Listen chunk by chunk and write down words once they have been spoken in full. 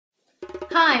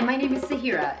Hi, my name is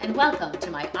Sahira, and welcome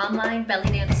to my online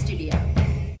belly dance studio.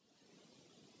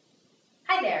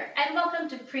 Hi there, and welcome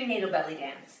to Prenatal Belly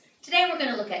Dance. Today we're going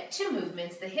to look at two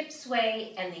movements, the hip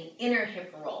sway and the inner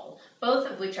hip roll, both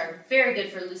of which are very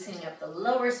good for loosening up the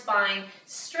lower spine,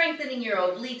 strengthening your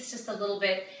obliques just a little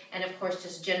bit, and of course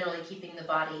just generally keeping the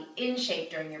body in shape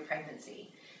during your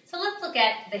pregnancy. So let's look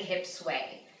at the hip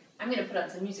sway. I'm going to put on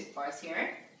some music for us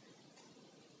here.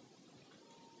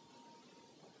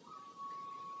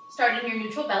 Start in your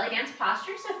neutral belly dance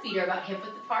posture, so feet are about hip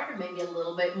width apart or maybe a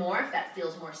little bit more if that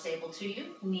feels more stable to you.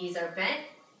 Knees are bent,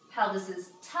 pelvis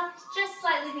is tucked, just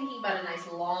slightly thinking about a nice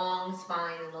long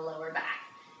spine in the lower back.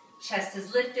 Chest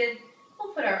is lifted.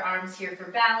 We'll put our arms here for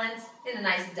balance in a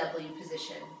nice W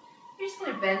position. You're just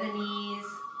going to bend the knees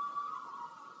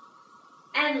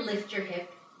and lift your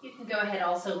hip. You can go ahead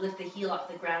also lift the heel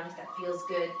off the ground if that feels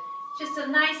good. Just a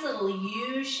nice little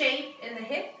U shape in the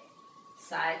hip,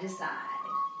 side to side.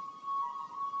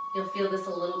 You'll feel this a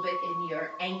little bit in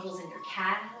your ankles and your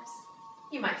calves.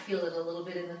 You might feel it a little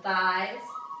bit in the thighs.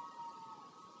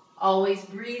 Always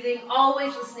breathing,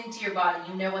 always listening to your body.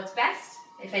 You know what's best.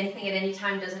 If anything at any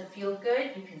time doesn't feel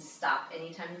good, you can stop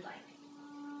anytime you'd like.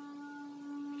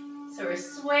 So we're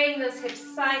swaying those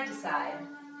hips side to side.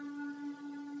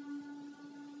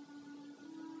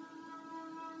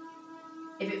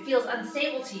 If it feels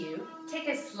unstable to you, take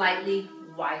a slightly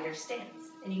wider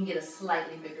stance and you can get a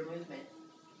slightly bigger movement.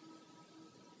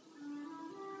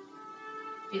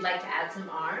 If you'd like to add some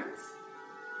arms,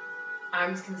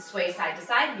 arms can sway side to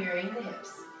side, mirroring the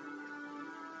hips.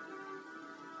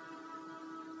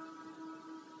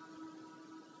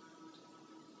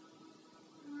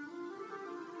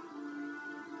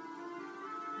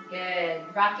 Good.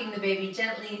 Rocking the baby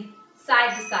gently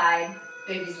side to side.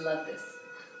 Babies love this.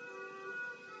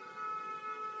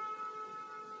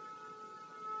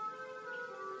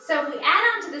 So if we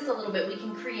add on to this a little bit, we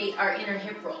can create our inner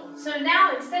hip roll. So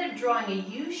now instead of drawing a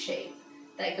U shape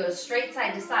that goes straight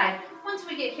side to side, once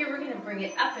we get here, we're going to bring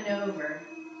it up and over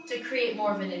to create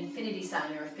more of an infinity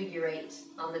sign or a figure 8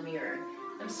 on the mirror.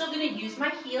 I'm still going to use my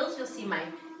heels. You'll see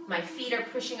my feet are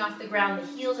pushing off the ground. The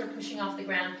heels are pushing off the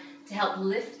ground to help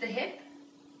lift the hip.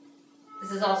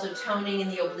 This is also toning in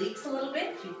the obliques a little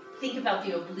bit. If you think about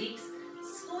the obliques,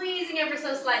 squeezing ever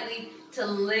so slightly to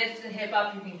lift the hip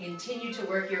up. You can continue to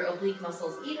work your oblique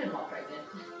muscles even while pregnant.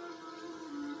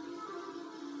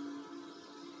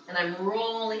 And I'm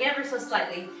rolling ever so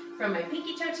slightly from my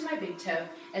pinky toe to my big toe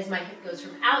as my hip goes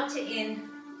from out to in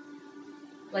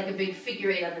like a big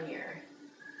figure 8 on the mirror.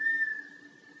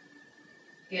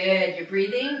 Good, you're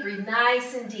breathing. Breathe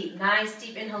nice and deep. Nice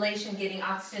deep inhalation, getting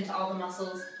oxygen to all the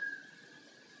muscles.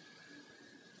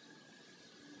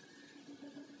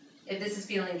 If this is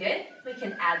feeling good, we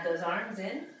can add those arms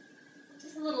in.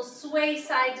 Just a little sway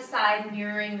side to side,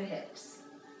 mirroring the hips.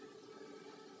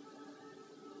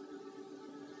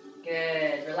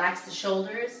 Good. Relax the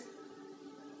shoulders.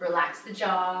 Relax the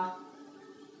jaw.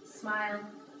 Smile.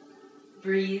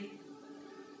 Breathe.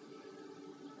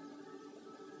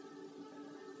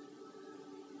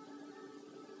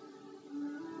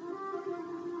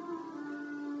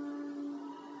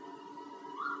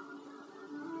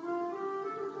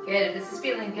 Good. If this is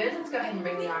feeling good, let's go ahead and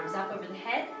bring the arms up over the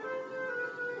head.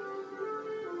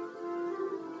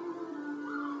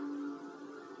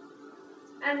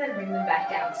 And then bring them back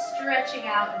down, stretching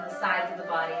out in the sides of the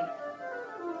body.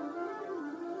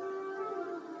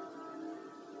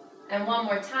 And one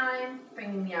more time,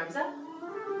 bringing the arms up.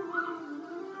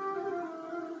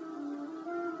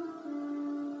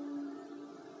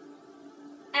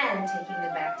 And taking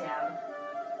them back down.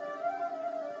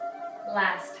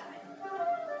 Last time.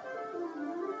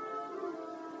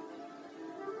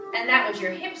 And that was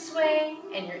your hip sway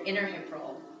and your inner hip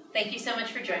roll. Thank you so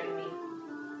much for joining me.